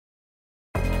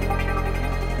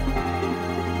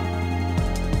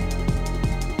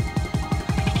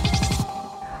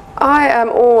I am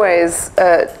always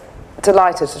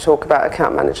delighted to talk about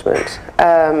account management.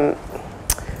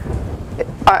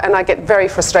 And I get very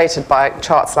frustrated by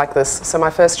charts like this. So my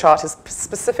first chart is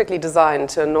specifically designed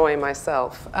to annoy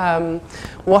myself.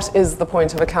 What is the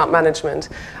point of account management?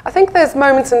 I think there's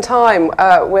moments in time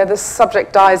where this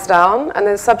subject dies down, and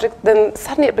then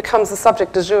suddenly it becomes the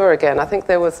subject du jour again. I think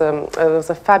there was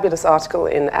a fabulous article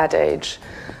in Ad Age,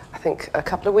 I think a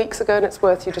couple of weeks ago, and it's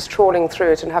worth you just trawling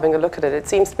through it and having a look at it. It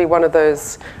seems to be one of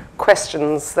those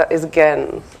questions that is,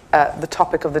 again, the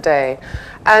topic of the day.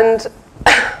 And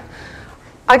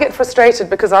I get frustrated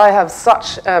because I have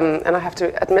such, and I have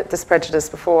to admit this prejudice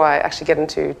before I actually get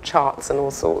into charts and all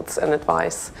sorts and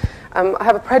advice. I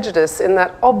have a prejudice in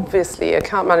that obviously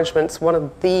account management is one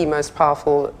of the most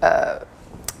powerful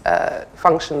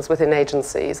functions within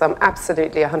agencies. I'm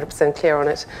absolutely 100% clear on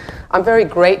it. I'm very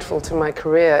grateful to my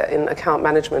career in account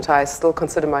management. I still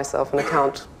consider myself an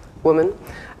account woman.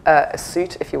 A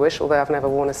suit, if you wish, although I've never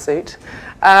worn a suit.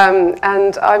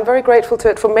 And I'm very grateful to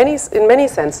it in many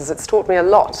senses. It's taught me a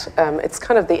lot. It's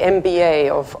kind of the MBA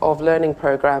of learning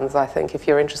programs, I think, if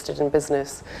you're interested in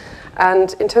business.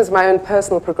 And in terms of my own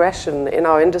personal progression in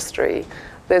our industry,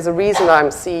 there's a reason I'm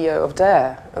CEO of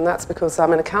Dare, and that's because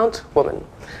I'm an account woman.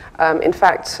 In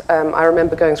fact, I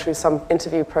remember going through some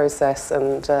interview process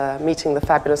and meeting the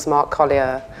fabulous Mark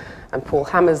Collier and Paul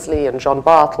Hammersley and John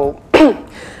Bartle.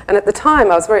 And at the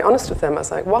time, I was very honest with them. I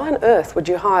was like, why on earth would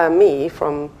you hire me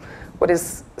from what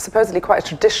is supposedly quite a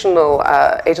traditional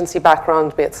agency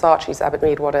background, be it Saatchi's, Abbott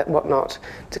Mead, whatnot,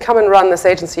 to come and run this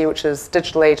agency, which is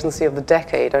Digital Agency of the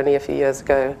Decade only a few years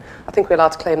ago. I think we're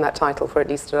allowed to claim that title for at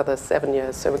least another 7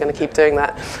 years, so we're going to keep doing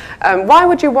that. Why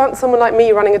would you want someone like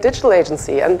me running a digital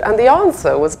agency? And the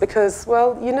answer was because,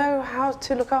 well, you know how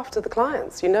to look after the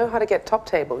clients. You know how to get top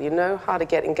table. You know how to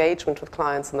get engagement with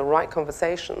clients and the right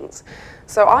conversations.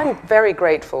 So I'm very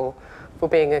grateful for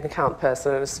being an account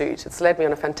person in a suit. It's led me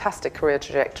on a fantastic career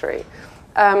trajectory.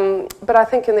 But I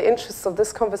think in the interests of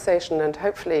this conversation, and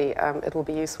hopefully it will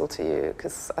be useful to you,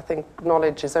 because I think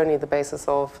knowledge is only the basis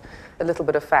of a little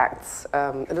bit of facts,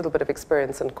 a little bit of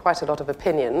experience, and quite a lot of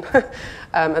opinion.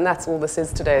 And that's all this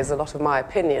is today, is a lot of my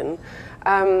opinion.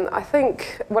 I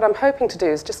think what I'm hoping to do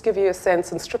is just give you a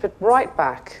sense and strip it right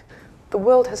back. The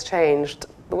world has changed.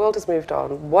 The world has moved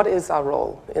on. What is our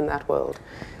role in that world?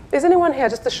 Is anyone here,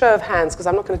 just a show of hands, because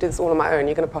I'm not going to do this all on my own,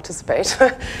 you're going to participate.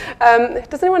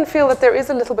 Does anyone feel that there is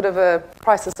a little bit of a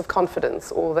crisis of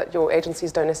confidence, or that your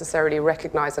agencies don't necessarily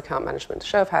recognize account management?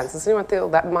 Show of hands, does anyone feel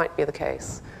that might be the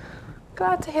case?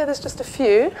 Glad to hear there's just a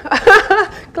few.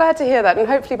 Glad to hear that, and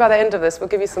hopefully by the end of this we'll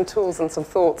give you some tools and some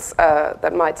thoughts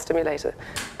that might stimulate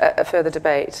a further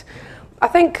debate. I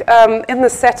think in the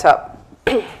setup,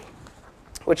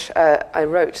 which I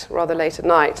wrote rather late at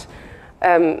night,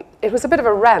 it was a bit of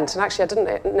a rant, and actually I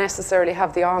didn't necessarily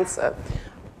have the answer.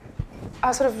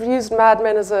 I sort of used Mad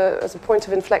Men as a point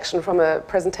of inflection from a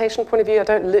presentation point of view. I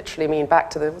don't literally mean back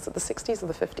to was it the 60s or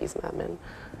the 50s, Mad Men?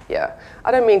 Yeah.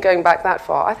 I don't mean going back that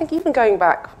far. I think even going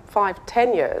back 5,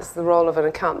 10 years, the role of an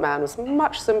account man was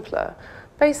much simpler.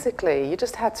 Basically, you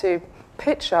just had to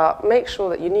pitch up, make sure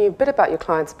that you knew a bit about your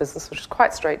client's business, which is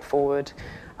quite straightforward.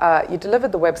 You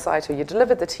delivered the website or you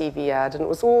delivered the TV ad, and it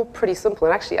was all pretty simple.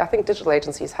 And actually, I think digital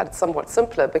agencies had it somewhat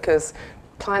simpler because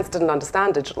clients didn't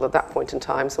understand digital at that point in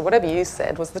time. So whatever you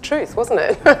said was the truth, wasn't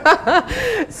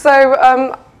it? So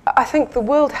I think the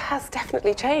world has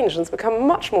definitely changed and it's become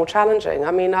much more challenging.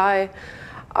 I mean,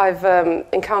 I've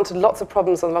encountered lots of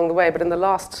problems along the way, but in the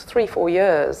last 3, 4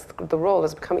 years, the role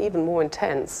has become even more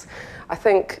intense. I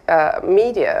think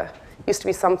media used to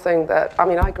be something that, I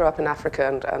mean, I grew up in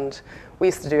Africa and we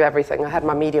used to do everything. I had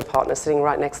my media partner sitting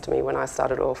right next to me when I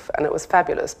started off, and it was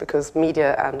fabulous because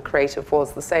media and creative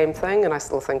was the same thing, and I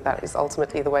still think that is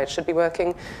ultimately the way it should be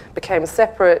working. Became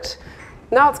separate.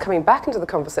 Now it's coming back into the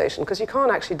conversation because you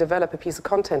can't actually develop a piece of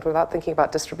content without thinking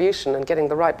about distribution and getting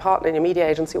the right partner in your media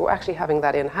agency or actually having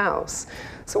that in-house.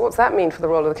 So what's that mean for the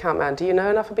role of the account man? Do you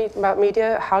know enough about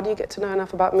media? How do you get to know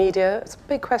enough about media? It's a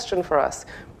big question for us.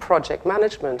 Project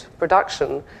management,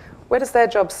 production. Where does their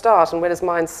job start and where does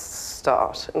mine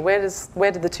start? And where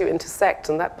do the two intersect?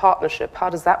 And that partnership, how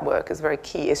does that work is a very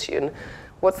key issue. And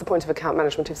what's the point of account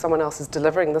management if someone else is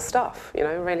delivering the stuff? You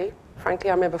know, really? Frankly,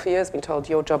 I remember for years being told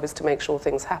your job is to make sure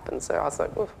things happen. So I was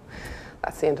like, well,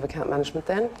 that's the end of account management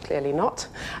then. Clearly not.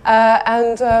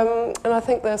 And I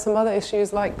think there are some other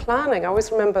issues like planning. I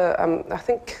always remember, I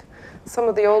think some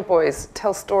of the old boys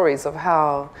tell stories of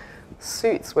how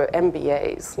suits were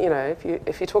MBAs. You know,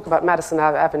 if you talk about Madison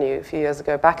Avenue a few years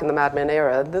ago, back in the Mad Men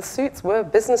era, the suits were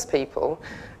business people,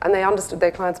 and they understood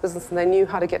their client's business and they knew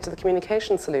how to get to the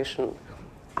communication solution.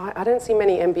 I don't see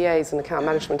many MBAs in account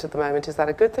management at the moment. Is that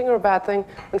a good thing or a bad thing?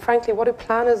 And frankly, what do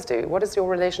planners do? What is your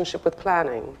relationship with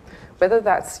planning? Whether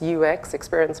that's UX,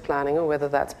 experience planning, or whether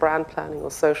that's brand planning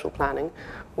or social planning,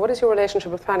 what is your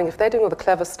relationship with planning? If they're doing all the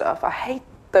clever stuff, I hate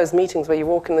those meetings where you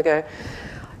walk in and go,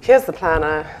 here's the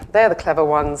planner, they're the clever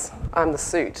ones, I'm the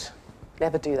suit.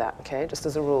 Never do that, okay? Just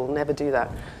as a rule, never do that.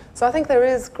 So I think there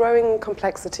is growing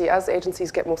complexity as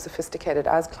agencies get more sophisticated,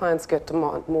 as clients get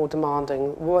more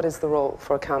demanding. What is the role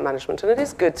for account management? And it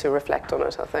is good to reflect on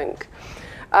it, I think.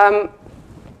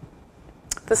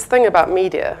 This thing about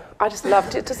media, I just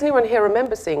loved it. Does anyone here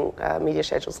remember seeing media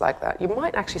schedules like that? You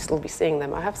might actually still be seeing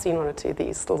them. I have seen one or two of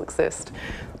these still exist,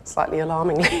 slightly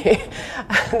alarmingly.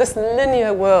 This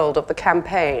linear world of the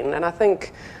campaign, and I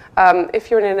think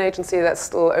if you're in an agency that's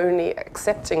still only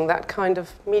accepting that kind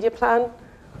of media plan,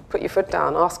 put your foot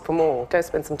down, ask for more, go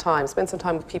spend some time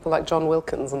with people like John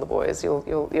Wilkins and the boys.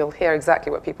 You'll hear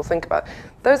exactly what people think about.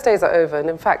 Those days are over, and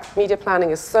in fact, media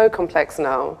planning is so complex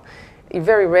now. You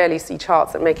very rarely see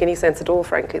charts that make any sense at all,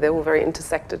 frankly. They're all very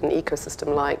intersected and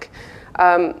ecosystem-like.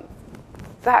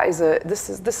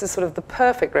 This is sort of the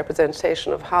perfect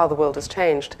representation of how the world has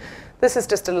changed. This is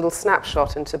just a little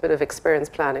snapshot into a bit of experience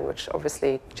planning, which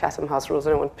obviously Chatham House rules. I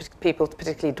don't want people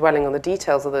particularly dwelling on the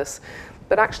details of this.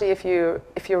 But actually, if you're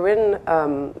in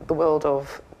the world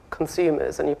of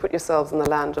consumers and you put yourselves in the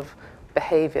land of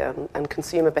behavior and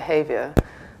consumer behavior,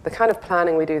 the kind of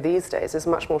planning we do these days is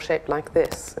much more shaped like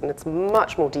this, and it's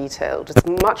much more detailed. It's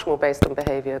much more based on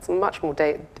behavior. It's much more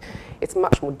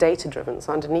data-driven.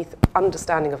 So underneath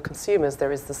understanding of consumers,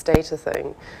 there is this data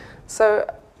thing. So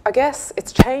I guess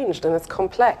it's changed, and it's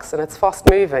complex, and it's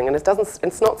fast-moving, and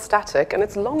it's not static, and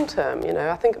it's long-term. You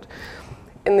know, I think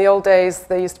in the old days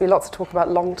there used to be lots of talk about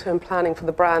long-term planning for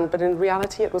the brand, but in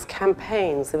reality it was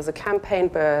campaigns. There was a campaign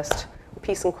burst,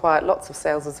 peace and quiet, lots of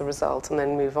sales as a result, and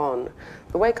then move on.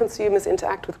 The way consumers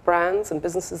interact with brands and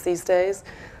businesses these days,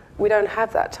 we don't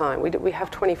have that time. We have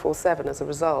 24/7 as a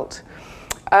result.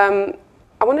 I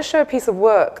want to show a piece of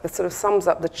work that sort of sums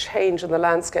up the change in the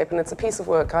landscape, and it's a piece of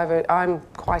work I'm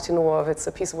quite in awe of. It's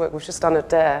a piece of work we've just done at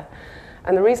Dare.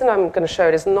 And the reason I'm going to show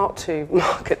it is not to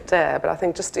market Dare, but I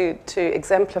think just to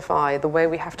exemplify the way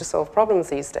we have to solve problems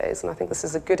these days, and I think this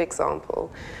is a good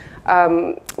example.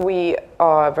 We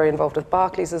are very involved with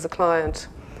Barclays as a client,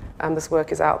 and this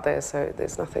work is out there, so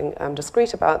there's nothing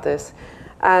discreet about this.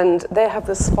 And they have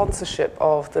this sponsorship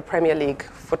of the Premier League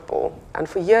football, and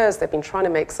for years they've been trying to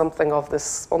make something of this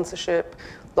sponsorship,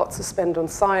 lots of spend on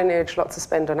signage, lots of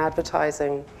spend on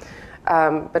advertising.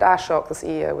 But Ashok, the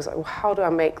CEO, was like, well, how do I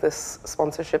make this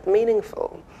sponsorship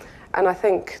meaningful? And I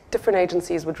think different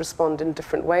agencies would respond in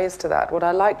different ways to that. What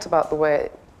I liked about the way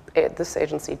this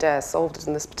agency, Dare, solved it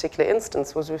in this particular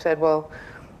instance was we said, well,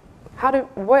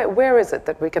 where is it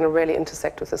that we're going to really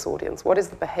intersect with this audience? What is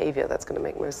the behavior that's going to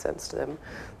make most sense to them?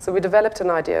 So we developed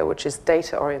an idea which is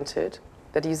data-oriented,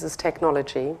 that uses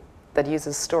technology, that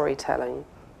uses storytelling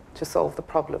to solve the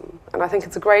problem. And I think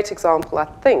it's a great example, I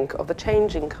think, of the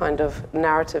changing kind of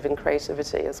narrative in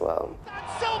creativity as well.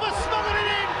 Silver smothered it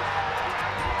in!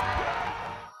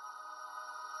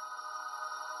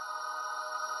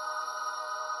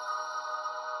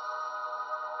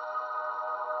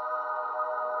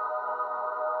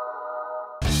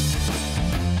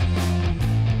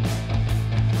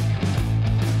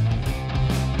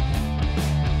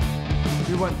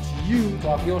 We want you to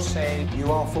have your say.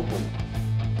 You are football.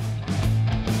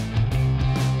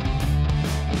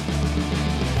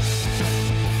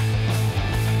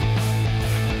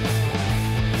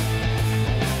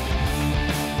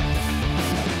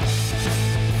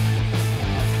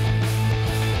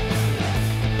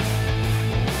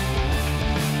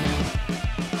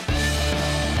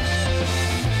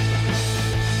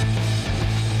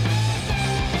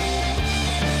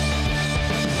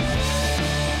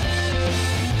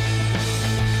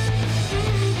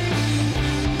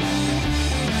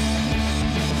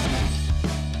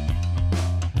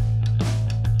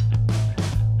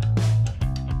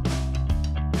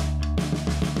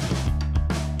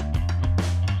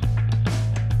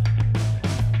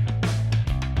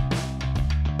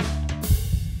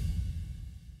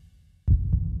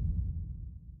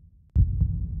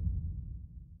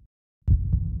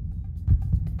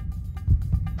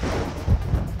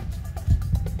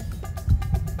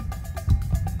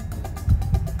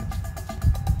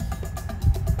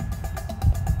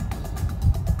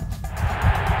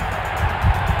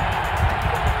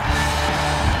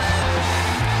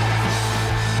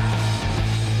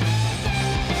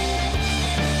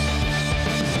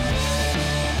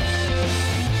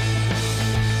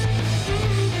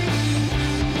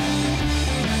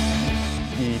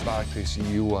 Barclays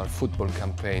EU football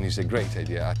campaign is a great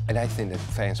idea. And I think that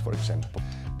fans, for example,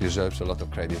 deserves a lot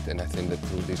of credit, and I think that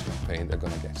through this campaign they're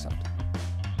going to get something.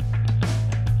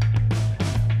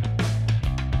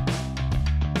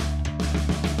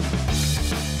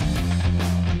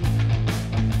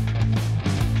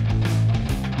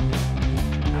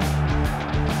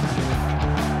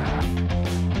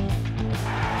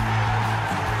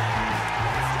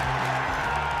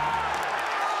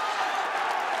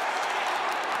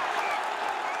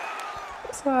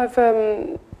 So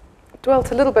I've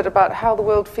dwelt a little bit about how the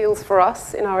world feels for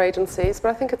us in our agencies, but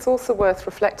I think it's also worth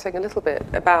reflecting a little bit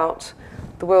about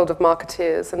the world of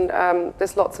marketeers. And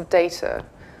there's lots of data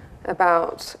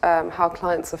about how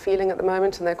clients are feeling at the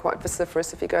moment, and they're quite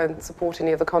vociferous if you go and support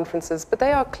any of the conferences, but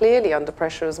they are clearly under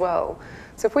pressure as well.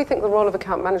 So if we think the role of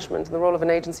account management and the role of an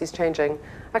agency is changing,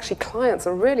 actually clients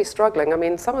are really struggling. I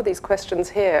mean, some of these questions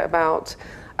here about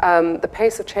the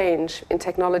pace of change in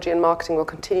technology and marketing will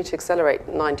continue to accelerate,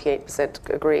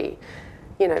 98% agree.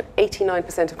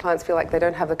 89% of clients feel like they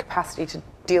don't have the capacity to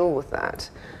deal with that.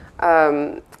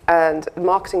 And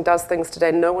marketing does things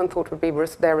today no one thought would be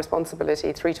their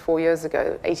responsibility 3 to 4 years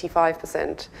ago,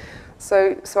 85%.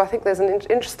 So I think there's an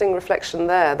interesting reflection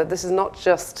there that this is not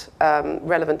just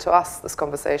relevant to us, this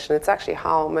conversation, it's actually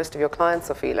how most of your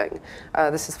clients are feeling.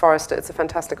 This is Forrester, it's a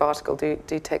fantastic article, do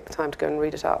take the time to go and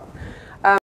read it up.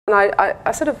 And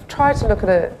I sort of try to look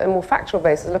at a more factual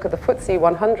basis, look at the FTSE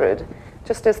 100,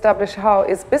 just to establish how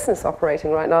is business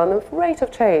operating right now. And the rate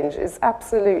of change is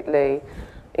absolutely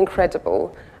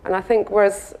incredible. And I think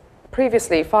whereas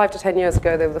previously, 5 to 10 years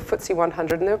ago, they were the FTSE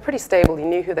 100, and they were pretty stable. You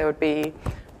knew who they would be,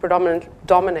 predominantly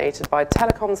dominated by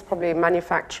telecoms, probably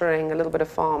manufacturing, a little bit of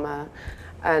pharma,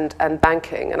 and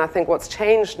banking. And I think what's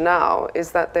changed now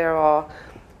is that there are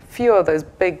fewer of those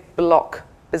big block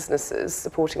businesses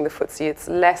supporting the FTSE. It's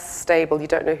less stable. You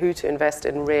don't know who to invest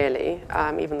in, really,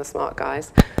 even the smart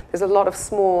guys. There's a lot of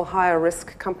small, higher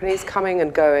risk companies coming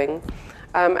and going,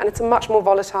 and it's a much more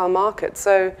volatile market.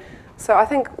 So I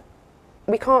think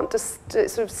we can't just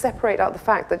sort of separate out the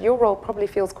fact that your role probably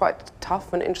feels quite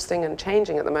tough and interesting and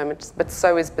changing at the moment, but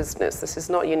so is business. This is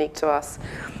not unique to us.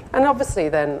 And obviously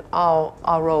then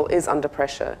our role is under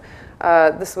pressure.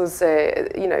 This was,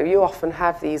 you often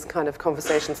have these kind of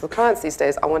conversations with clients these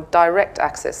days. I want direct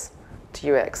access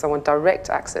to UX. I want direct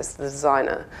access to the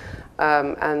designer.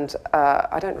 And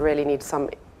I don't really need some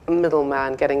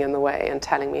middleman getting in the way and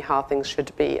telling me how things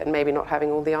should be and maybe not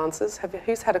having all the answers.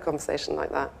 Who's had a conversation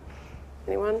like that?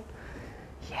 Anyone?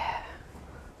 Yeah.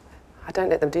 I don't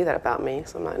let them do that about me.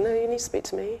 So I'm like, no, you need to speak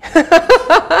to me.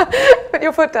 Put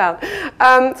your foot down.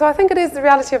 So I think it is the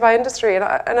reality of our industry. And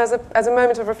as a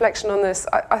moment of reflection on this,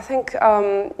 I think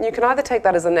you can either take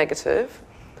that as a negative,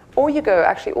 or you go,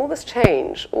 actually, all this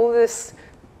change, all this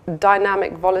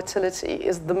dynamic volatility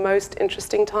is the most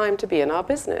interesting time to be in our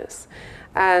business.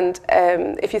 And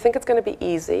if you think it's going to be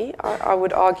easy, I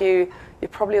would argue you're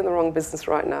probably in the wrong business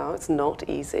right now. It's not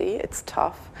easy. It's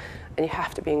tough. And you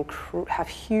have to have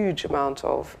huge amount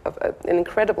of an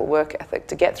incredible work ethic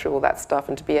to get through all that stuff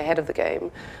and to be ahead of the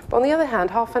game. But on the other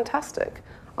hand, how fantastic.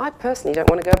 I personally don't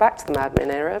want to go back to the Mad Men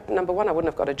era. Number one, I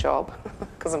wouldn't have got a job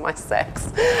because of my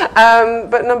sex.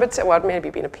 But number two, well, I'd maybe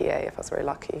been a PA if I was very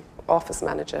lucky, office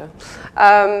manager.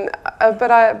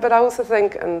 But I also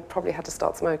think, and probably had to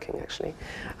start smoking actually.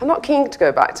 I'm not keen to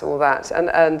go back to all that.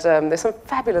 And there's some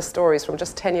fabulous stories from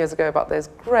just 10 years ago about those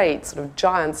great sort of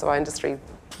giants of our industry.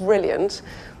 Brilliant,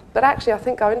 but actually I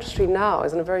think our industry now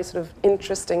is in a very sort of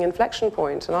interesting inflection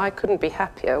point, and I couldn't be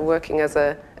happier working as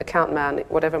an account man,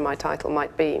 whatever my title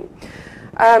might be.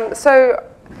 So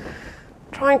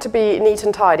trying to be neat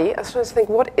and tidy, I was trying to think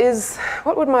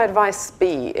what would my advice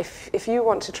be if you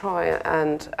want to try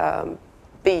and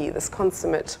be this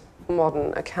consummate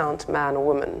modern account man or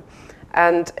woman.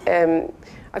 And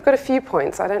I've got a few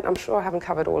points. I'm sure I haven't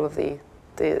covered all of the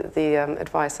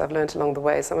advice I've learned along the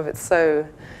way. Some of it's so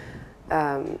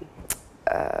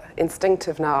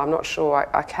instinctive now, I'm not sure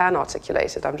I can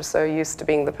articulate it. I'm just so used to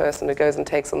being the person who goes and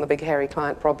takes on the big hairy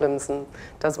client problems and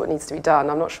does what needs to be done.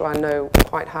 I'm not sure I know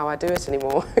quite how I do it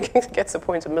anymore. It gets to a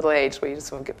point of middle age where you just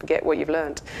sort of forget what you've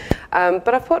learned.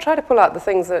 But I've tried to pull out the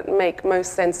things that make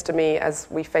most sense to me as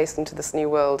we face into this new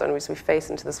world and as we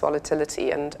face into this volatility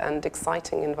and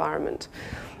exciting environment.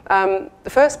 The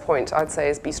first point I'd say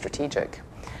is be strategic.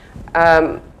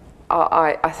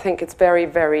 I think it's very,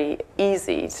 very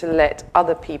easy to let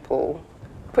other people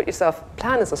put yourself,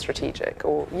 planners are strategic,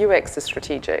 or UX is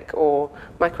strategic, or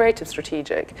my creative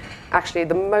strategic. Actually,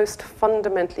 the most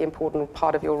fundamentally important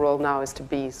part of your role now is to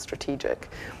be strategic.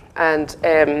 And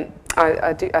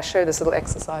I show this little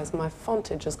exercise. My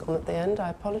fontage has gone at the end. I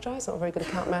apologise, not very good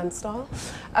account man style.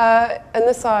 And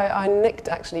this I nicked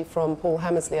actually from Paul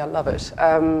Hammersley. I love it.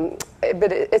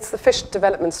 But it's the fish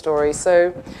development story.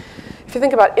 So if you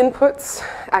think about inputs,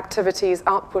 activities,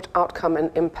 output, outcome,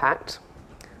 and impact,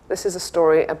 this is a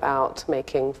story about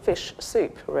making fish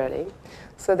soup, really.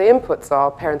 So the inputs are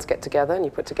parents get together and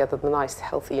you put together the nice,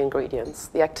 healthy ingredients.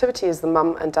 The activity is the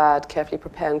mum and dad carefully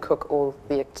prepare and cook all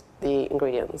the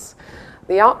ingredients.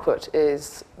 The output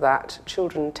is that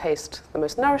children taste the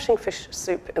most nourishing fish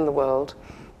soup in the world.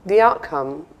 The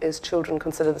outcome is children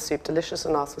consider the soup delicious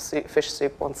and ask for fish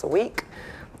soup once a week.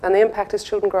 And the impact is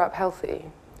children grow up healthy.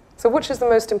 So which is the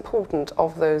most important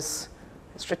of those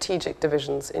strategic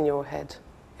divisions in your head,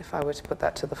 if I were to put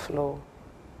that to the floor?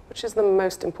 Which is the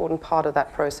most important part of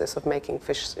that process of making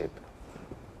fish soup?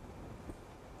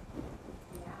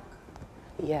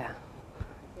 Yeah.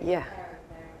 Yeah.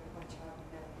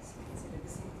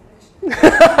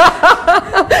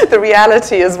 The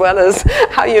reality as well as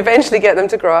how you eventually get them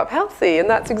to grow up healthy, and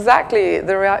that's exactly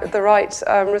the right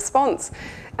response.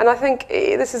 And I think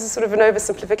this is a sort of an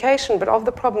oversimplification, but of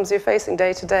the problems you're facing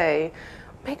day to day,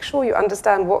 make sure you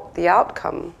understand what the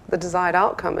outcome, the desired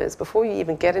outcome is before you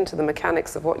even get into the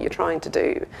mechanics of what you're trying to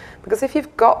do. Because if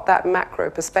you've got that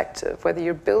macro perspective, whether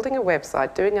you're building a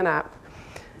website, doing an app,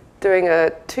 doing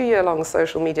a 2-year-long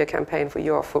social media campaign for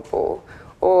your football,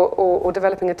 or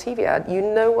developing a TV ad, you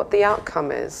know what the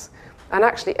outcome is. And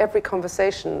actually every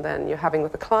conversation then you're having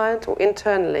with a client or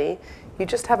internally, you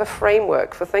just have a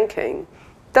framework for thinking.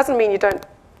 Doesn't mean you don't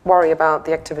worry about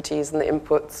the activities and the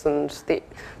inputs and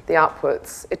the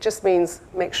outputs. It just means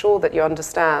make sure that you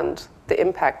understand the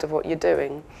impact of what you're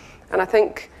doing. And I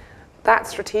think that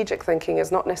strategic thinking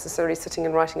is not necessarily sitting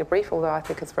and writing a brief, although I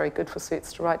think it's very good for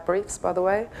suits to write briefs, by the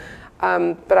way.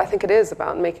 But I think it is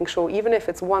about making sure, even if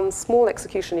it's one small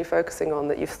execution you're focusing on,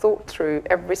 that you've thought through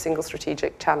every single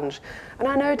strategic challenge. And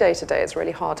I know day to day it's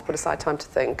really hard to put aside time to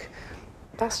think.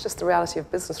 That's just the reality of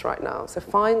business right now. So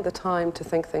find the time to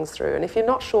think things through. And if you're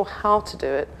not sure how to do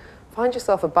it, find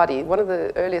yourself a buddy. One of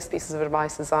the earliest pieces of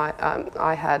advice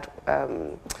I had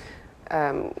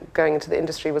going into the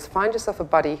industry was find yourself a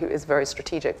buddy who is very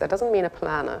strategic. That doesn't mean a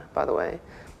planner, by the way.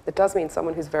 It does mean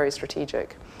someone who's very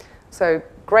strategic. So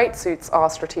great suits are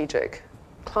strategic.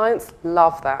 Clients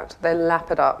love that. They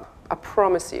lap it up. I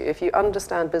promise you, if you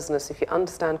understand business, if you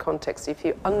understand context, if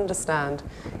you understand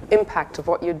impact of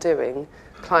what you're doing,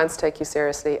 clients take you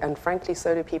seriously, and frankly,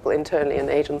 so do people internally in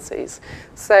agencies.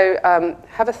 So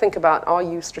have a think about, are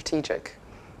you strategic?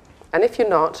 And if you're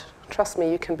not, trust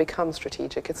me, you can become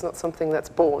strategic. It's not something that's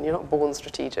born. You're not born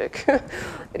strategic.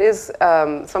 It is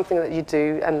something that you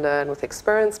do and learn with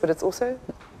experience, but it's also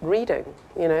reading.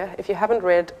 You know, if you haven't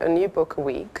read a new book a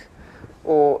week,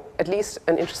 or at least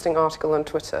an interesting article on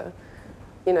Twitter,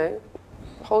 you know,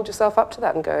 hold yourself up to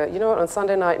that and go, you know what, on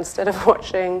Sunday night, instead of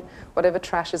watching whatever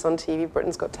trash is on TV,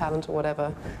 Britain's Got Talent or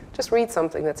whatever, just read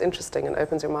something that's interesting and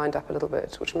opens your mind up a little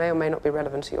bit, which may or may not be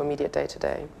relevant to your immediate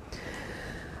day-to-day.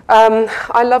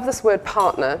 I love this word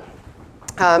partner.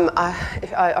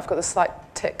 I've got a slight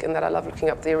tick in that I love looking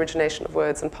up the origination of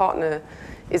words, and partner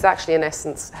is actually, in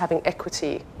essence, having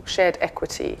equity, shared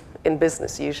equity in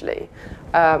business usually.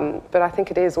 But I think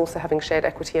it is also having shared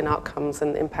equity in outcomes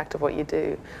and the impact of what you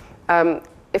do.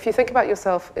 If you think about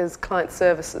yourself as client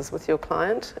services with your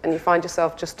client and you find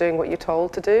yourself just doing what you're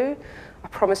told to do, I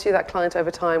promise you that client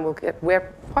over time will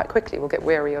quite quickly will get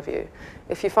wary of you.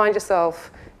 If you find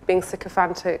yourself being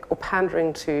sycophantic or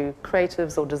pandering to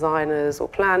creatives or designers or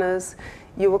planners,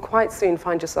 you will quite soon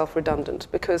find yourself redundant,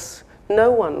 because no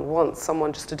one wants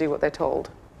someone just to do what they're told.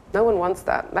 No one wants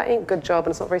that. That ain't a good job,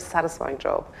 and it's not a very satisfying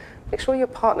job. Make sure you're a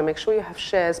partner, make sure you have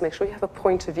shares, make sure you have a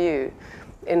point of view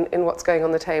in what's going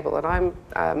on the table. And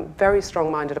I'm very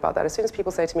strong-minded about that. As soon as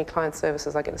people say to me client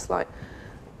services, I get a slight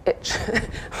itch.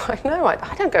 Like, no,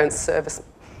 I don't go and service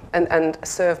and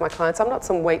serve my clients. I'm not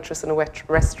some waitress in a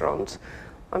restaurant.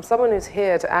 I'm someone who's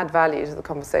here to add value to the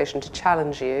conversation, to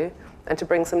challenge you, and to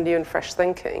bring some new and fresh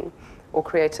thinking or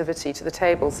creativity to the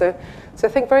table. So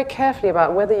think very carefully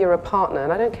about whether you're a partner,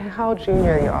 and I don't care how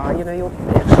junior you are, you know,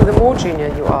 actually the more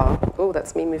junior you are, oh,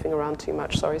 that's me moving around too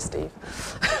much, sorry, Steve.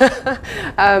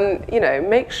 You know,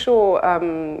 make sure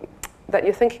that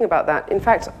you're thinking about that. In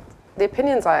fact, the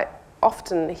opinions I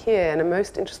often hear and am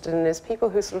most interested in is people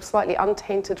who are sort of slightly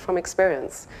untainted from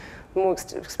experience. The more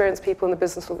experienced people in the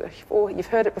business, you've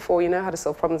heard it before, you know how to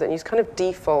solve problems, and you just kind of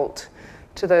default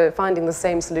to finding the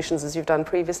same solutions as you've done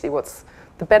previously. What's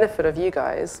the benefit of you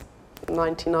guys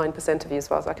 99% of you, as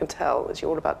far as I can tell, is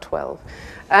you're all about 12,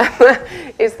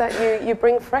 is that you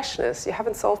bring freshness. You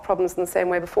haven't solved problems in the same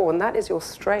way before, and that is your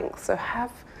strength. So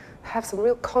have some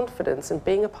real confidence in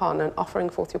being a partner and offering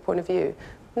forth your point of view.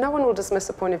 No one will dismiss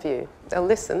a point of view. They'll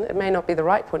listen. It may not be the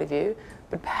right point of view,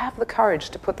 but have the courage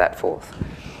to put that forth.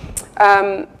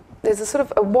 There's a sort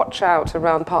of a watch out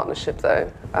around partnership,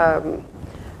 though.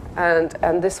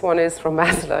 And this one is from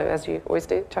Maslow, as you always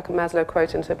do. Chuck a Maslow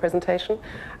quote into a presentation.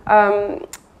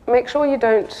 Make sure you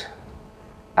don't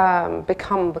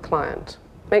become the client.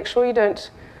 Make sure you don't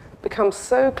become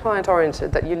so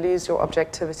client-oriented that you lose your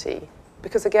objectivity.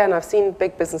 Because again, I've seen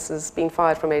big businesses being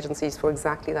fired from agencies for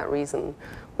exactly that reason,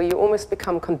 where you almost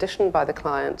become conditioned by the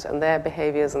client and their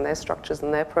behaviors and their structures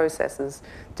and their processes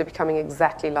to becoming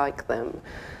exactly like them.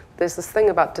 There's this thing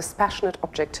about dispassionate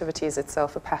objectivity is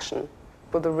itself a passion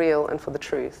for the real and for the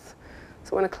truth.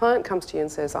 So when a client comes to you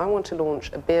and says, I want to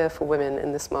launch a beer for women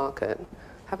in this market,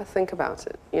 have a think about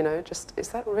it. You know, just, is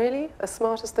that really the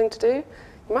smartest thing to do?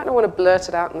 You might not want to blurt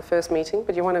it out in the first meeting,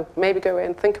 but you want to maybe go away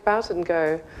and think about it and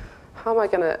go, how am I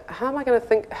going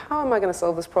to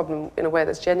solve this problem in a way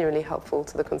that's genuinely helpful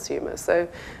to the consumer? So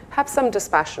have some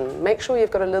dispassion. Make sure you've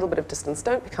got a little bit of distance.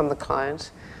 Don't become the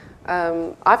client.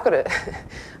 I'm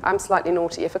slightly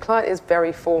naughty. If a client is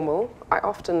very formal, I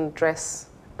often dress,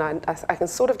 and I can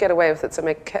sort of get away with it,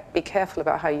 so be careful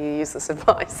about how you use this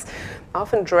advice. I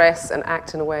often dress and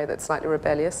act in a way that's slightly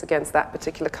rebellious against that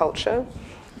particular culture.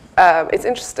 It's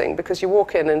interesting because you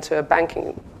walk into a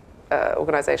banking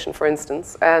organization, for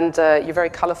instance, and you're very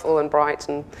colorful and bright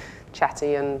and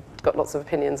chatty and got lots of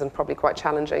opinions and probably quite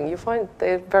challenging. You find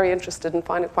they're very interested and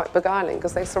find it quite beguiling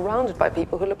because they're surrounded by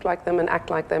people who look like them and act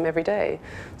like them every day.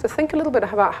 So think a little bit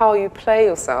about how you play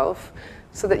yourself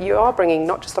so that you are bringing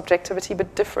not just objectivity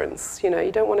but difference. You know,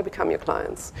 you don't want to become your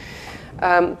clients,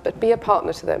 but be a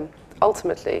partner to them.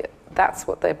 Ultimately, that's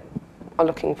what they are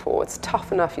looking for. It's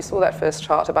tough enough. You saw that first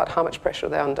chart about how much pressure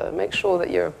they're under. Make sure that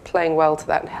you're playing well to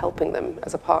that and helping them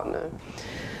as a partner.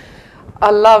 I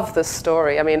love this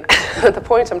story. I mean, the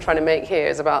point I'm trying to make here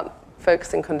is about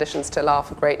focusing conditions to allow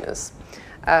for greatness.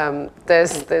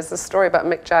 There's a story about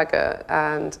Mick Jagger,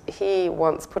 and he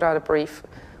once put out a brief,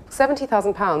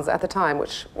 £70,000 at the time,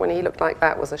 which when he looked like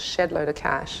that was a shed load of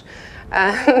cash.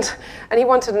 And he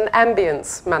wanted an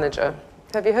ambience manager.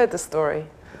 Have you heard this story?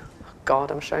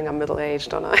 God, I'm showing I'm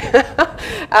middle-aged, aren't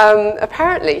I?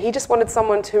 Apparently, he just wanted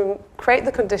someone to create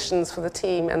the conditions for the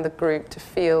team and the group to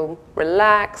feel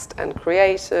relaxed and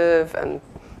creative, and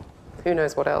who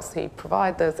knows what else he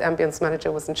provided, the ambience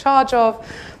manager was in charge of.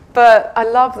 But I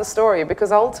love the story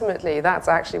because ultimately that's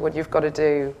actually what you've got to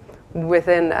do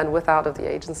within and without of the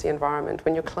agency environment.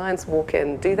 When your clients walk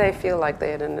in, do they feel like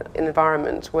they're in an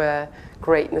environment where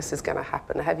greatness is going to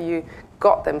happen? Have you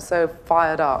got them so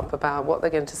fired up about what they're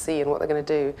going to see and what they're going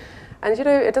to do? And you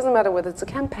know, it doesn't matter whether it's a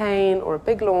campaign or a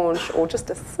big launch or just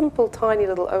a simple tiny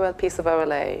little piece of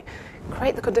OLA.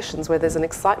 Create the conditions where there's an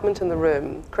excitement in the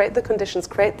room. Create the conditions,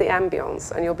 create the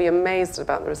ambience, and you'll be amazed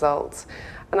about the results.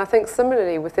 And I think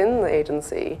similarly within the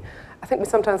agency, I think we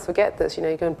sometimes forget this. You know,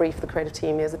 you go and brief the creative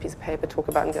team, here's a piece of paper, talk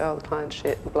about and go, oh, the client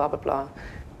shit, blah, blah, blah.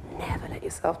 Never let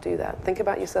yourself do that. Think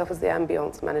about yourself as the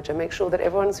ambience manager. Make sure that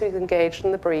everyone who's engaged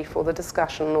in the brief or the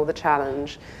discussion or the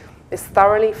challenge is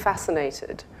thoroughly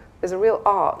fascinated. There's a real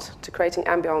art to creating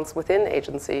ambience within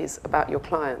agencies about your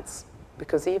clients.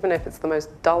 Because even if it's the most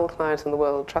dull client in the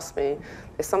world, trust me,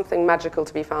 there's something magical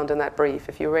to be found in that brief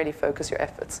if you really focus your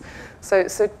efforts.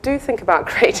 So do think about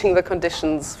creating the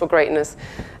conditions for greatness.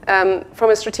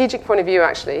 From a strategic point of view,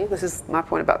 actually, this is my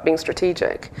point about being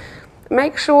strategic,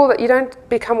 make sure that you don't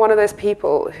become one of those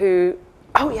people who,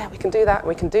 oh yeah, we can do that,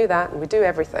 and we do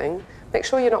everything. Make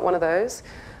sure you're not one of those.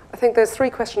 I think there's 3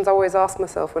 questions I always ask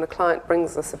myself when a client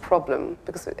brings us a problem,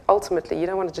 because ultimately you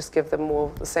don't want to just give them more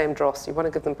of the same dross. You want to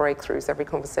give them breakthroughs every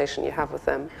conversation you have with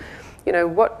them. You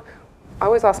know, I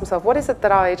always ask myself, what is it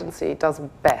that our agency does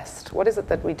best? What is it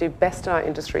that we do best in our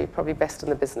industry, probably best in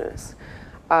the business?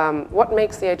 What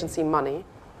makes the agency money?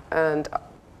 And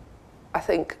I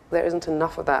think there isn't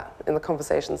enough of that in the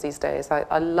conversations these days.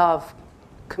 I love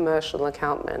commercial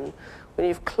account men. When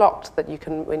you've clocked that you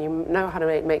can, when you know how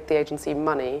to make the agency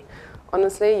money,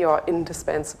 honestly, you are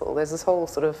indispensable. There's this whole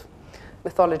sort of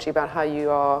mythology about how you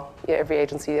are, every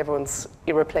agency, everyone's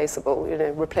irreplaceable,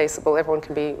 replaceable, everyone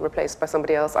can be replaced by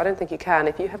somebody else. I don't think you can.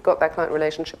 If you have got that client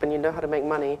relationship and you know how to make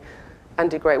money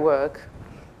and do great work,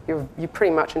 you're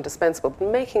pretty much indispensable. But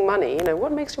making money,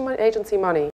 what makes your agency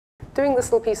money? Doing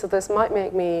this little piece of this might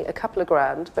make me a couple of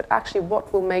grand, but actually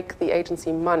what will make the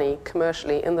agency money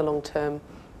commercially in the long term?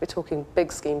 We're talking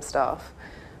big scheme stuff.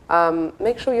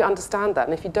 Make sure you understand that,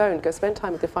 and if you don't, go spend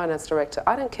time with your finance director.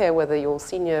 I don't care whether your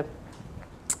senior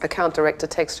account director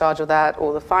takes charge of that,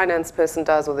 or the finance person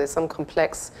does, or there's some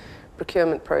complex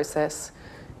procurement process.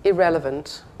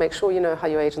 Irrelevant. Make sure you know how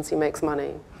your agency makes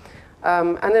money.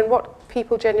 And then what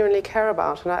people genuinely care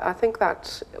about. And I think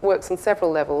that works on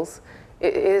several levels.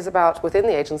 It is about, within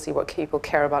the agency, what people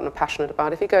care about and are passionate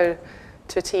about. If you go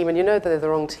to a team and you know that they're the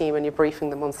wrong team and you're briefing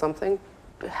them on something,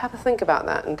 have a think about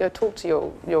that and go talk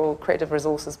to your creative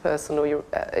resources person or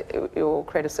your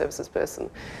creative services person.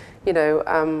 You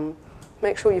know,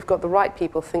 make sure you've got the right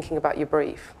people thinking about your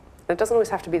brief. And it doesn't always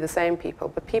have to be the same people,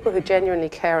 but people who genuinely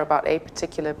care about a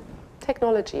particular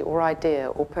technology or idea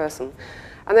or person.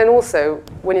 And then also,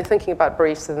 when you're thinking about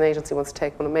briefs that an agency wants to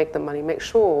take on and make them money, make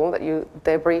sure that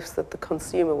they're briefs that the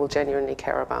consumer will genuinely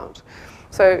care about.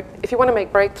 So if you want to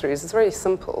make breakthroughs, it's very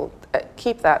simple.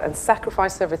 Keep that and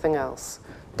sacrifice everything else.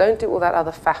 Don't do all that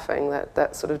other faffing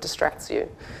that sort of distracts you.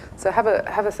 So have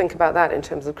a think about that in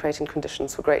terms of creating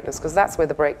conditions for greatness, because that's where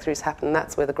the breakthroughs happen,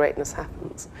 that's where the greatness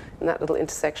happens, in that little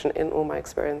intersection in all my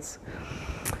experience.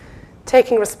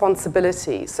 Taking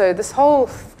responsibility. So this whole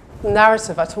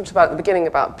narrative I talked about at the beginning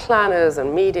about planners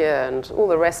and media and all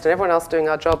the rest and everyone else doing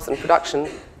our jobs in production,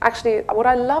 actually what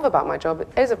I love about my job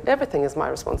is everything is my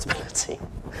responsibility.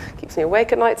 Keeps me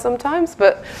awake at night sometimes,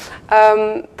 but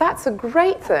that's a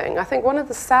great thing. I think one of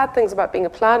the sad things about being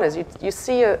a planner is you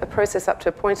see a process up to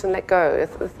a point and let go.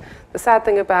 The sad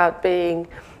thing about being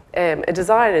a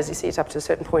designer is you see it up to a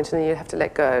certain point and then you have to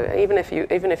let go. Even if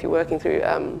you're working through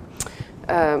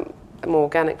more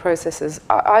organic processes.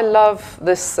 I love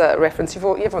this reference.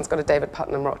 Everyone's got a David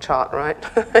Putnam rock chart, right?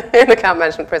 In account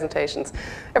management presentations.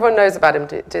 Everyone knows about him,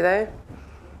 do they?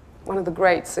 One of the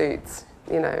great suits,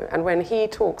 you know. And when he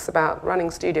talks about running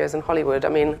studios in Hollywood, I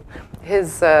mean,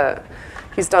 he's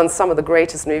done some of the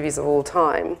greatest movies of all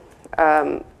time.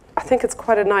 I think it's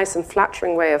quite a nice and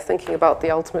flattering way of thinking about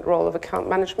the ultimate role of account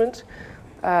management.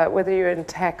 Whether you're in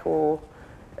tech or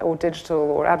digital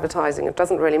or advertising, it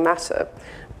doesn't really matter.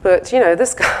 But, you know,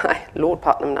 this guy, Lord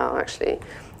Putnam now, actually,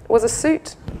 was a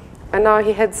suit. And now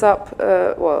he heads up,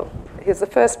 well, he's the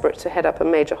first Brit to head up a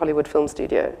major Hollywood film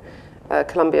studio,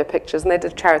 Columbia Pictures. And they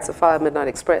did Chariots of Fire, Midnight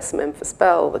Express, Memphis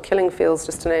Belle, The Killing Fields,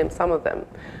 just to name some of them.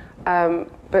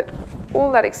 But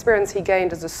all that experience he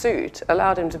gained as a suit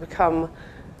allowed him to become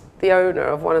the owner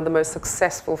of one of the most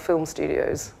successful film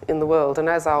studios in the world. And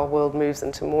as our world moves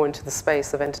more into the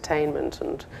space of entertainment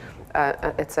and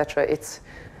etc.,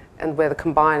 and where the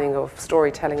combining of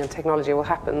storytelling and technology all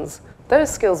happens,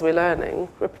 those skills we're learning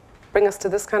bring us to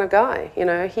this kind of guy. You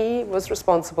know, he was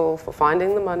responsible for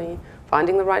finding the money,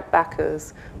 finding the right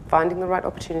backers, finding the right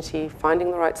opportunity, finding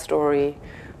the right story,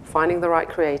 finding the right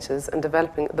creators, and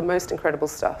developing the most incredible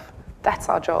stuff. That's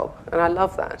our job, and I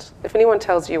love that. If anyone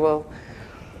tells you, well,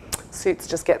 suits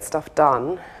just get stuff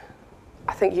done,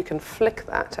 I think you can flick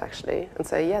that, actually, and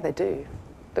say, yeah, they do.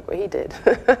 Look what he did.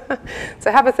 So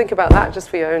have a think about that just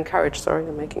for your own courage. Sorry,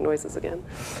 I'm making noises again.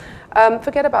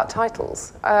 Forget about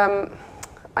titles. I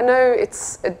know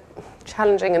it's a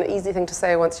challenging and easy thing to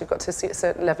say once you've got to a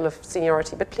certain level of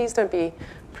seniority, but please don't be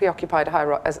preoccupied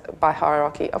by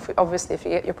hierarchy. Obviously, if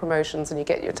you get your promotions and you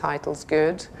get your titles,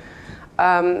 good.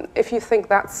 If you think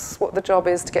that's what the job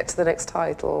is to get to the next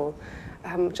title,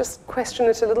 just question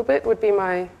it a little bit would be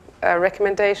my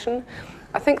recommendation.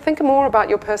 I think more about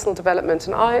your personal development,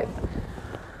 and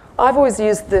I've always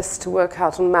used this to work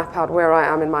out and map out where I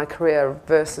am in my career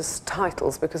versus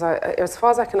titles, because as far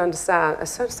as I can understand,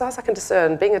 as far as I can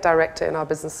discern, being a director in our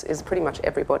business is pretty much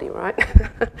everybody, right?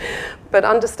 But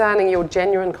understanding your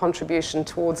genuine contribution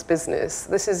towards business,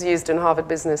 this is used in Harvard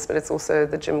Business, but it's also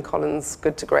the Jim Collins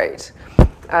Good to Great.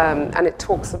 And it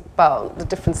talks about the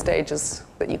different stages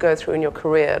that you go through in your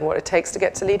career and what it takes to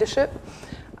get to leadership.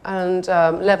 And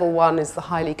level 1 is the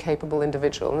highly capable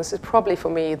individual. And this is probably, for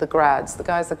me, the grads, the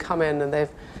guys that come in and they're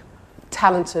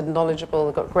talented, knowledgeable,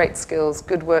 they've got great skills,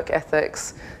 good work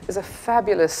ethics. There's a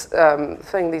fabulous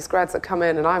thing, these grads that come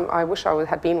in, and I wish I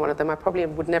had been one of them. I probably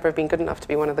would never have been good enough to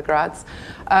be one of the grads.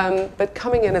 But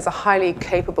coming in as a highly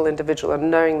capable individual and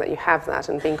knowing that you have that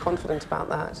and being confident about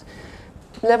that.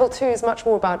 Level 2 is much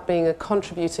more about being a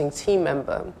contributing team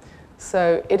member.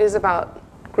 So it is about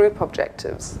group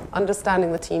objectives,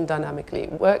 understanding the team dynamically,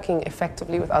 working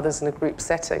effectively with others in a group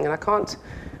setting. And I can't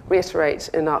reiterate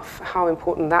enough how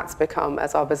important that's become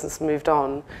as our business moved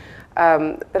on.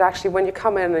 But actually, when you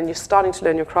come in and you're starting to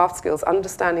learn your craft skills,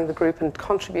 understanding the group and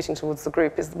contributing towards the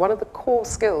group is one of the core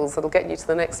skills that'll get you to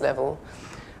the next level,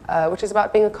 which is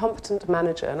about being a competent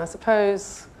manager. And I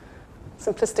suppose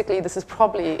Simplistically, this is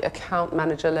probably account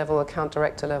manager level, account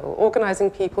director level, organizing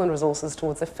people and resources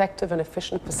towards effective and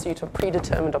efficient pursuit of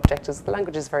predetermined objectives. The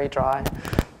language is very dry,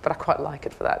 but I quite like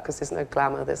it for that because there's no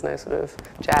glamour, there's no sort of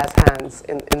jazz hands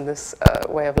in this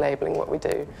way of labeling what we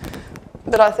do.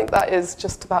 But I think that is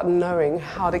just about knowing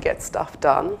how to get stuff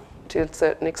done to a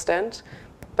certain extent.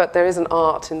 But there is an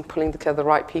art in pulling together the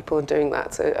right people and doing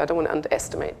that, so I don't want to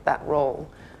underestimate that role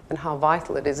and how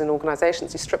vital it is in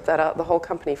organizations. You strip that out, the whole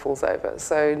company falls over.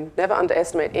 So never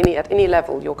underestimate at any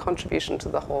level your contribution to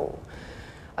the whole.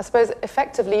 I suppose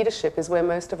effective leadership is where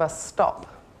most of us stop.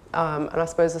 And I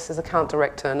suppose this is account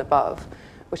director and above,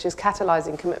 which is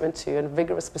catalyzing commitment to and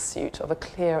vigorous pursuit of a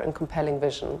clear and compelling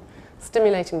vision,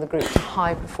 stimulating the group to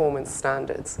high performance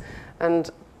standards. And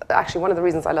actually one of the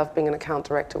reasons I love being an account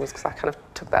director was because I kind of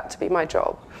took that to be my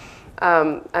job.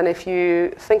 And if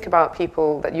you think about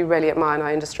people that you really admire in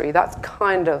our industry, that's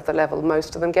kind of the level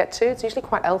most of them get to. It's usually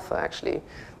quite alpha, actually.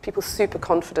 People super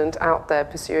confident, out there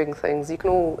pursuing things. You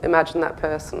can all imagine that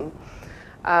person.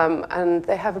 And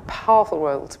they have a powerful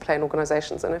role to play in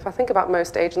organizations. And if I think about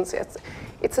most agencies,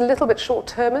 it's a little bit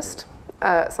short-termist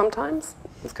sometimes.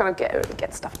 It's kind of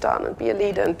get stuff done and be a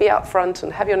leader and be out front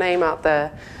and have your name out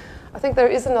there. I think there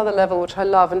is another level which I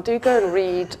love, and do go and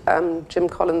read Jim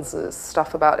Collins'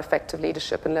 stuff about effective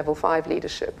leadership and level 5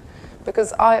 leadership,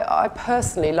 because I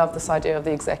personally love this idea of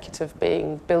the executive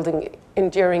building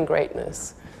enduring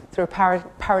greatness through a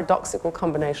paradoxical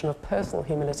combination of personal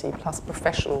humility plus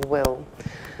professional will.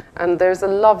 And there's a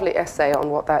lovely essay on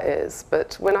what that is,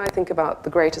 but when I think about the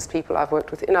greatest people I've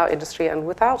worked with in our industry and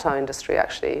without our industry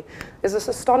actually, there's this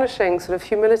astonishing sort of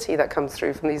humility that comes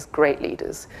through from these great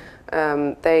leaders.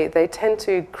 They tend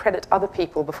to credit other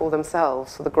people before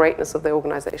themselves for the greatness of their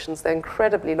organizations. They're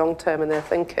incredibly long-term in their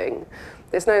thinking.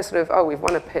 There's no sort of, oh, we've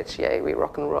won a pitch, yay, we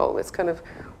rock and roll. It's kind of,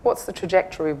 what's the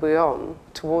trajectory we're on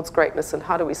towards greatness and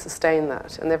how do we sustain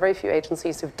that? And there are very few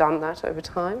agencies who've done that over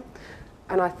time.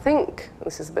 And I think, and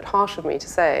this is a bit harsh of me to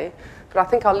say, but I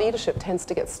think our leadership tends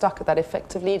to get stuck at that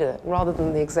effective leader rather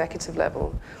than the executive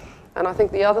level. And I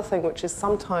think the other thing which is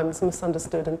sometimes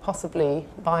misunderstood and possibly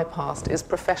bypassed is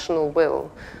professional will.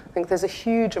 I think there's a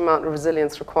huge amount of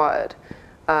resilience required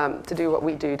to do what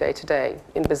we do day to day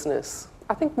in business.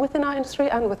 I think within our industry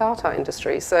and without our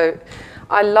industry. So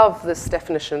I love this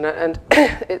definition, and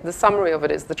the summary of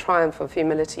it is the triumph of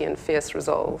humility and fierce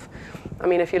resolve. I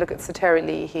mean, if you look at Sir Terry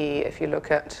Leahy, if you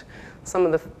look at some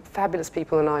of the fabulous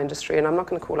people in our industry, and I'm not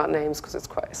going to call out names because it's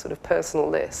quite a sort of personal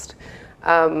list,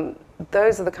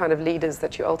 those are the kind of leaders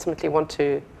that you ultimately want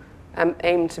to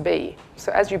aim to be.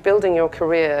 So as you're building your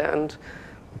career and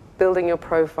building your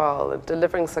profile and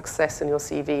delivering success in your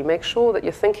CV, make sure that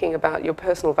you're thinking about your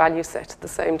personal value set at the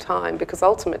same time, because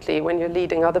ultimately when you're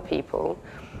leading other people,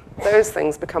 those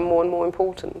things become more and more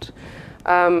important.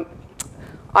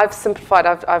 I've simplified,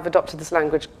 I've adopted this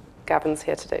language. Gavin's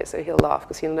here today, so he'll laugh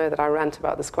because he'll know that I rant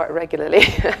about this quite regularly.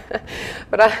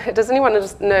 But does anyone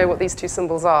just know what these two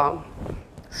symbols are?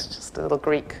 It's just a little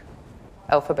Greek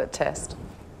alphabet test.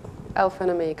 Alpha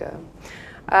and Omega.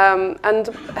 And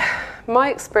my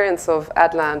experience of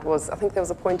Adland was, I think there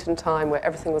was a point in time where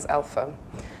everything was alpha.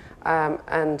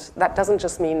 And that doesn't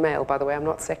just mean male, by the way, I'm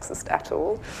not sexist at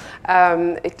all.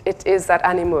 It is that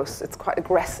animus, it's quite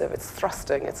aggressive, it's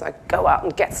thrusting, it's like go out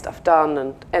and get stuff done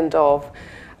and end of.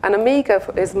 And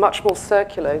Omega is much more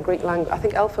circular in Greek language. I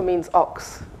think alpha means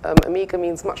ox, Omega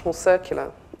means much more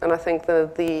circular. And I think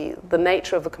the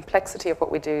nature of the complexity of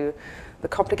what we do, the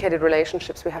complicated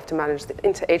relationships we have to manage, the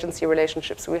interagency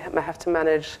relationships we have to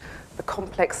manage, the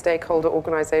complex stakeholder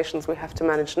organizations we have to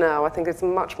manage now, I think it's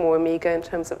much more Omega in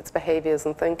terms of its behaviors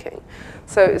and thinking.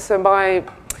 So my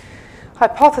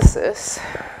hypothesis,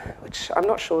 which I'm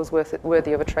not sure is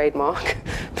worthy of a trademark,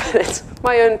 but it's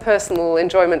my own personal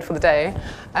enjoyment for the day,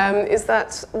 is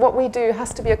that what we do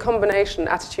has to be a combination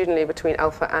attitudinally between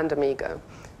alpha and Omega.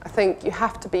 I think you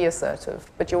have to be assertive,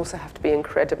 but you also have to be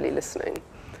incredibly listening.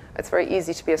 It's very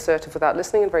easy to be assertive without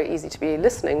listening and very easy to be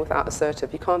listening without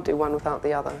assertive. You can't do one without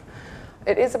the other.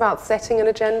 It is about setting an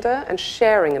agenda and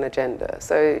sharing an agenda.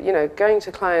 So, you know, going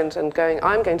to client and going,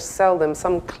 I'm going to sell them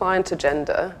some client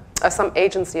agenda, some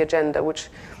agency agenda, which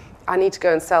I need to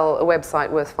go and sell a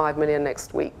website worth 5 million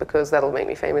next week because that'll make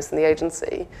me famous in the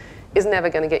agency, is never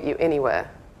going to get you anywhere.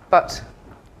 But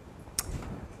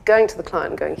going to the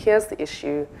client and going, here's the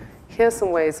issue, here's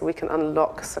some ways we can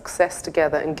unlock success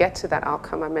together and get to that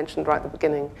outcome I mentioned right at the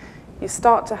beginning. You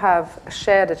start to have a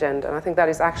shared agenda, and I think that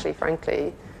is actually,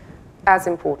 frankly, as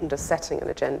important as setting an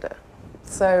agenda.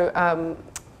 So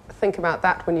think about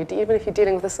that when even if you're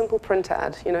dealing with a simple print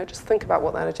ad, you know, just think about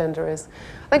what that agenda is.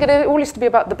 I think it all used to be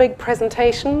about the big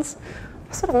presentations.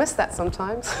 I sort of miss that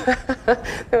sometimes.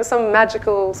 There was some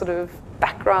magical sort of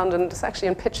background, and it's actually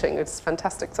in pitching, it's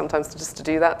fantastic sometimes to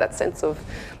do that sense of,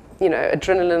 you know,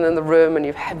 adrenaline in the room, and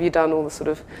have you done all the sort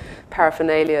of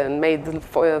paraphernalia and made the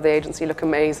foyer of the agency look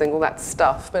amazing, all that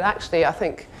stuff. But actually, I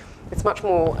think it's much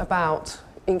more about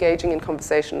engaging in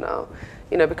conversation now.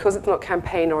 You know, because it's not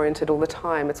campaign-oriented all the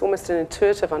time, it's almost an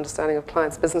intuitive understanding of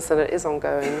clients' business, and it is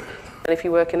ongoing. And if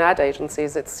you work in ad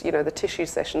agencies, it's, you know, the tissue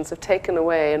sessions have taken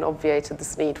away and obviated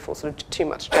this need for sort of too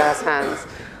much jazz hands.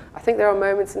 I think there are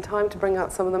moments in time to bring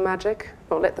out some of the magic,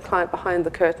 not let the client behind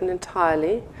the curtain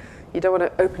entirely. You don't want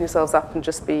to open yourselves up and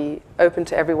just be open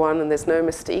to everyone and there's no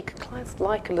mystique. Clients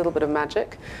like a little bit of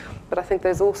magic, but I think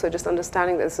there's also just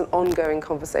understanding that it's an ongoing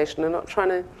conversation and not trying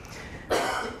to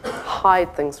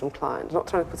hide things from clients, not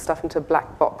trying to put stuff into a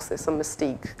black box. There's some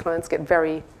mystique. Clients get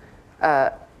very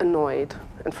annoyed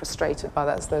and frustrated by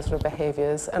those sort of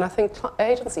behaviors, and I think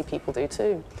agency people do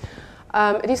too.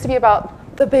 It used to be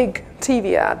about the big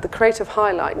TV ad, the creative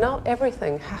highlight. Now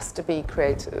everything has to be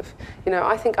creative. You know,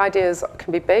 I think ideas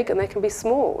can be big and they can be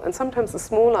small, and sometimes the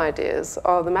small ideas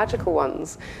are the magical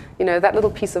ones. You know, that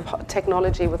little piece of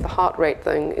technology with the heart rate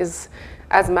thing is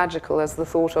as magical as the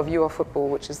thought of You Are Football,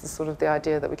 which is the sort of the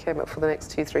idea that we came up for the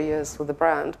next 2-3 years for the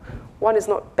brand. One is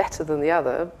not better than the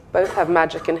other. Both have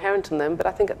magic inherent in them, but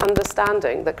I think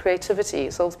understanding that creativity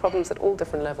solves problems at all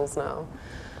different levels now.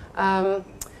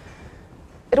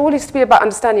 It all used to be about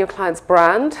understanding your client's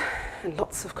brand, and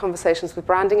lots of conversations with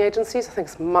branding agencies. I think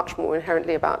it's much more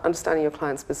inherently about understanding your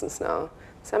client's business now.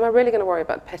 So am I really going to worry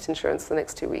about pet insurance for the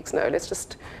next 2 weeks? No, let's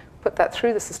just put that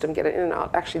through the system, get it in and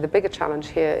out. Actually, the bigger challenge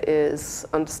here is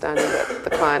understanding that the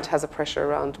client has a pressure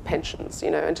around pensions, you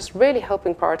know, and just really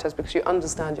helping prioritize because you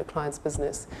understand your client's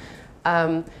business.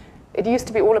 It used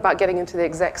to be all about getting into the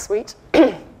exec suite.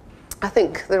 I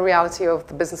think the reality of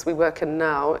the business we work in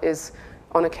now is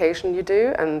on occasion you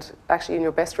do, and actually in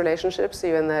your best relationships,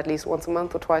 you're in there at least once a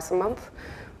month or twice a month.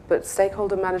 But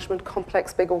stakeholder management,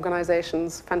 complex, big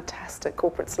organizations, fantastic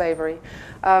corporate slavery.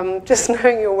 Just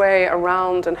knowing your way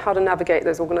around and how to navigate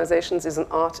those organizations is an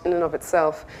art in and of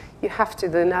itself. You have to,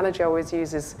 the analogy I always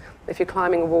use is, if you're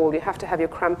climbing a wall, you have to have your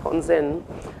crampons in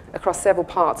across several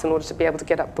parts in order to be able to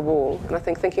get up the wall. And I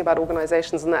think thinking about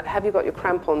organizations and that, have you got your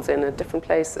crampons in at different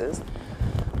places?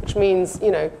 Which means,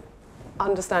 you know,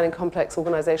 understanding complex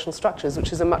organizational structures,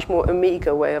 which is a much more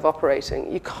Amiga way of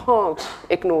operating. You can't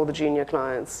ignore the junior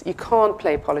clients. You can't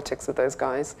play politics with those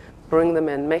guys. Bring them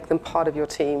in, make them part of your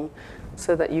team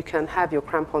so that you can have your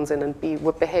crampons in and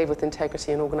behave with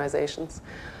integrity in organizations.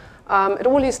 It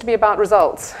all used to be about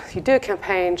results. You do a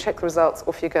campaign, check the results,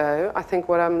 off you go. I think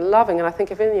what I'm loving, and I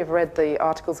think if any of you have read the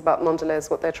articles about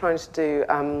Mondelez, what they're trying to do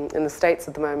in the States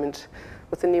at the moment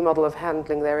with the new model of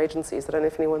handling their agencies, I don't know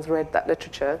if anyone's read that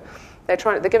literature.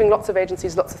 They're giving lots of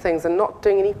agencies lots of things and not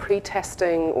doing any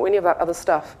pre-testing or any of that other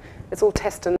stuff. It's all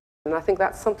test and learn. And I think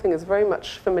that's something that's very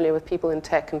much familiar with people in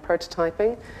tech and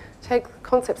prototyping. Take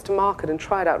concepts to market and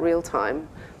try it out real time.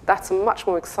 That's a much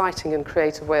more exciting and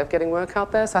creative way of getting work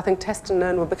out there. So I think test and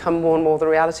learn will become more and more the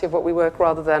reality of what we work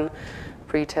rather than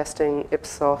pre-testing,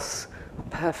 Ipsos,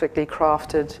 perfectly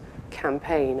crafted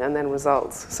campaign and then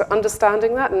results. So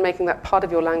understanding that and making that part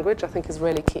of your language I think is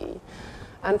really key.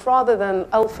 And rather than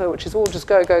alpha, which is all just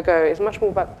go, go, go, it's much more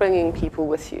about bringing people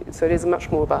with you. So it is much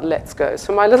more about let's go.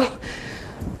 So my little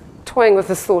toying with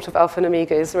this thought of alpha and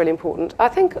omega is really important. I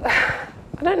think,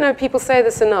 I don't know, people say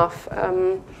this enough,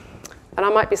 and I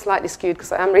might be slightly skewed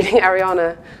because I am reading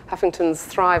Arianna Huffington's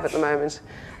Thrive at the moment.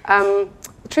 The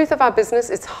truth of our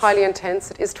business is highly intense.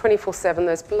 It is 24/7.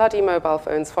 Those bloody mobile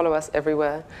phones follow us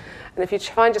everywhere. And if you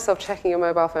find yourself checking your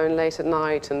mobile phone late at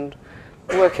night and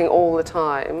working all the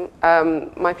time,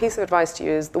 my piece of advice to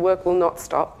you is the work will not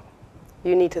stop.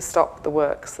 You need to stop the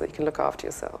work so that you can look after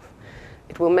yourself.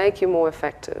 It will make you more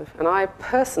effective. And I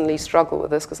personally struggle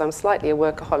with this because I'm slightly a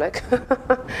workaholic.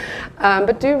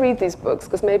 But do read these books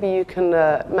because maybe you can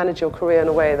manage your career in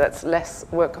a way that's less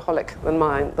workaholic than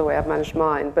mine, the way I've managed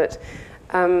mine. But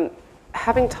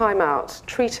having time out,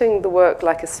 treating the work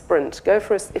like a sprint. Go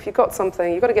for if you've got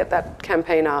something, you've got to get that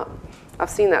campaign out. I've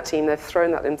seen that team, they've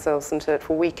thrown that themselves into it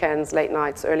for weekends, late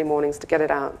nights, early mornings to get it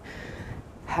out.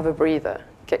 Have a breather,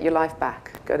 get your life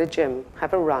back, go to gym,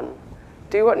 have a run.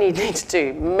 Do what you need to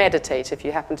do, meditate if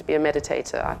you happen to be a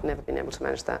meditator. I've never been able to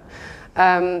manage that.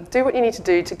 Do what you need to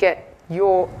do to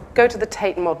go to the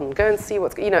Tate Modern, go and see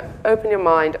what's, open your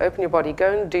mind, open your body,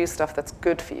 go and do stuff that's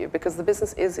good for you because the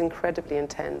business is incredibly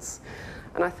intense.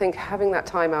 And I think having that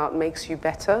time out makes you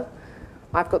better.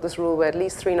 I've got this rule where at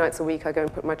least 3 nights a week I go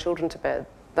and put my children to bed.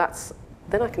 That's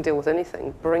then I can deal with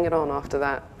anything. Bring it on after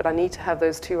that. But I need to have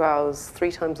those 2 hours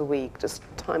 3 times a week, just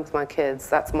time with my kids.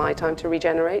 That's my time to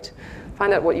regenerate.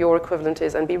 Find out what your equivalent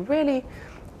is and be really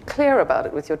clear about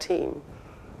it with your team.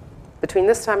 Between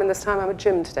this time and this time, I'm at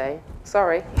gym today.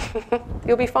 Sorry.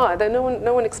 You'll be fine. No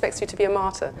one expects you to be a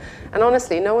martyr. And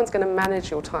honestly, no one's going to manage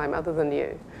your time other than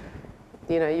you.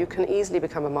 You know, you can easily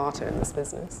become a martyr in this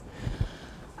business.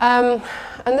 And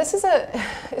this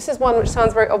is one which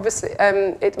sounds very obvious.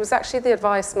 It was actually the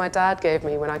advice my dad gave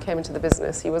me when I came into the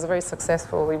business. He was very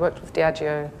successful. He worked with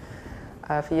Diageo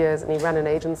for years, and he ran an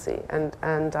agency.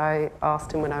 And I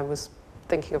asked him when I was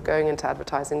thinking of going into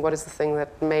advertising, what is the thing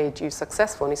that made you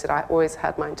successful? And he said, I always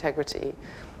had my integrity.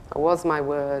 I was my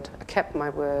word. I kept my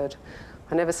word.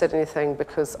 I never said anything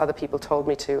because other people told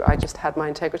me to. I just had my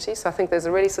integrity. So I think there's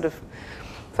a really sort of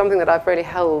something that I've really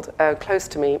held close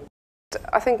to me.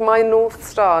 I think my North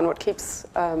Star and what keeps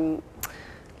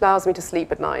allows me to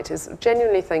sleep at night is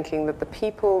genuinely thinking that the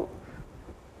people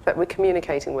that we're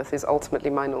communicating with is ultimately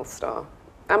my North Star.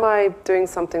 Am I doing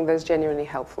something that's genuinely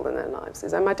helpful in their lives?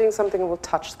 Am I doing something that will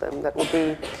touch them, that will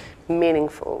be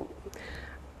meaningful?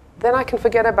 Then I can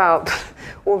forget about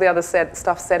all the other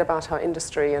stuff said about our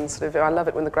industry, and sort of, I love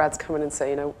it when the grads come in and say,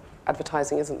 you know,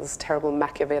 advertising isn't this terrible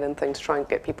Machiavellian thing to try and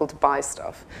get people to buy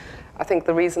stuff. I think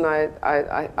the reason I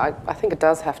think it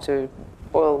does have to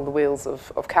oil the wheels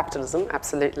of capitalism,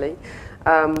 absolutely.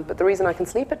 But the reason I can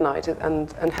sleep at night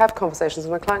and have conversations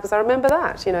with my client, because I remember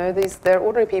that, you know, they're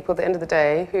ordinary people at the end of the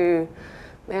day who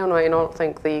may or may not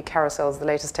think the carousel is the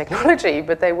latest technology,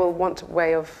 but they will want a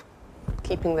way of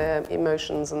keeping their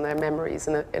emotions and their memories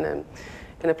in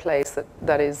a place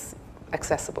that is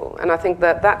accessible. And I think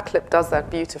that clip does that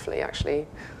beautifully, actually.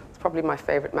 It's probably my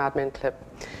favorite Mad Men clip.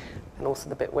 And also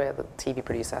the bit where the TV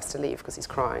producer has to leave because he's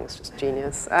crying. It's just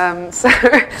genius. It's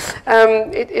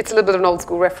a little bit of an old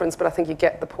school reference, but I think you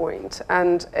get the point.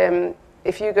 And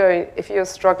if you're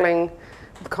struggling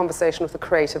with a conversation with a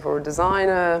creative or a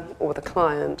designer or with a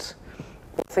client,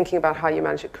 or thinking about how you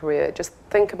manage your career, just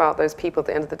think about those people at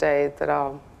the end of the day that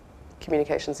our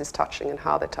communications is touching and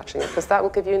how they're touching it, because that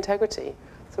will give you integrity.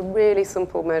 It's a really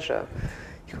simple measure.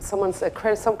 Someone said,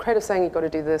 some creative saying you've got to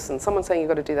do this, and someone saying you've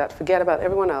got to do that. Forget about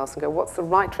everyone else and go, what's the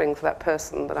right thing for that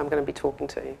person that I'm going to be talking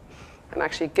to? And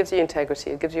actually it gives you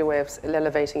integrity. It gives you a way of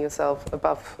elevating yourself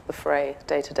above the fray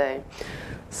day to day.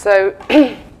 So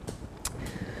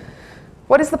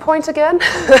what is the point again?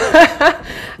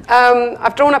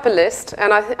 I've drawn up a list,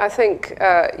 and I think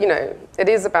you know, it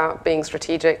is about being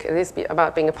strategic. It is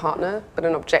about being a partner, but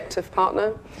an objective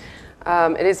partner.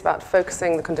 It is about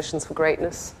focusing the conditions for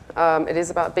greatness. It is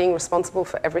about being responsible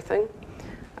for everything,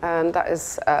 and that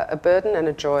is a burden and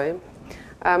a joy.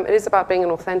 It is about being an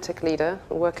authentic leader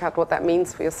and work out what that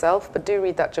means for yourself, but do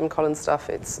read that Jim Collins stuff.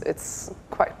 It's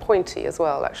quite pointy as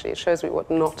well, actually. It shows me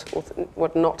what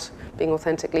not being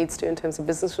authentic leads to in terms of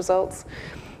business results.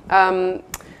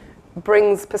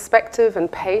 Brings perspective and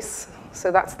pace.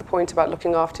 So that's the point about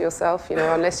looking after yourself. You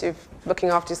know, unless you're looking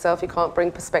after yourself, you can't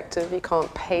bring perspective, you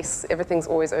can't pace. Everything's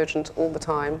always urgent all the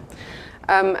time.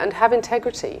 And have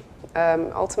integrity.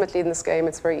 Ultimately in this game,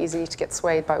 it's very easy to get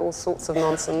swayed by all sorts of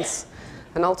nonsense.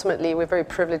 And ultimately, we're very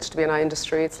privileged to be in our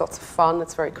industry. It's lots of fun,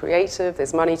 it's very creative,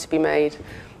 there's money to be made.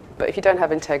 But if you don't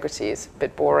have integrity, it's a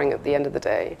bit boring at the end of the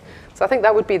day. So I think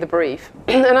that would be the brief.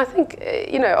 And I think,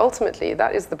 you know, ultimately,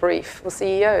 that is the brief for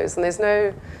CEOs. And there's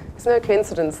no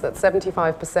coincidence that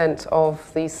 75%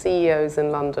 of the CEOs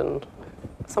in London,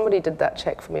 somebody did that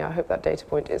check for me, I hope that data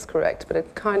point is correct, but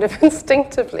it kind of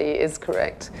instinctively is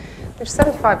correct, which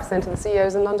 75% of the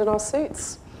CEOs in London are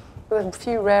suits, with a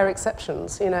few rare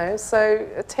exceptions, you know. So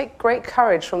take great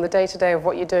courage from the day-to-day of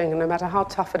what you're doing, and no matter how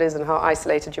tough it is and how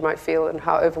isolated you might feel and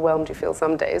how overwhelmed you feel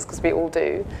some days, because we all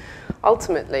do,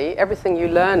 ultimately, everything you're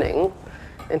learning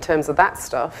in terms of that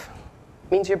stuff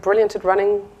means you're brilliant at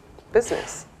running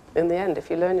business in the end, if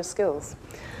you learn your skills.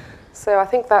 So I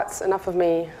think that's enough of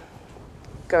me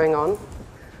going on.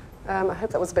 I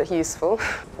hope that was a bit useful.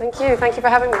 Thank you for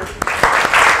having me.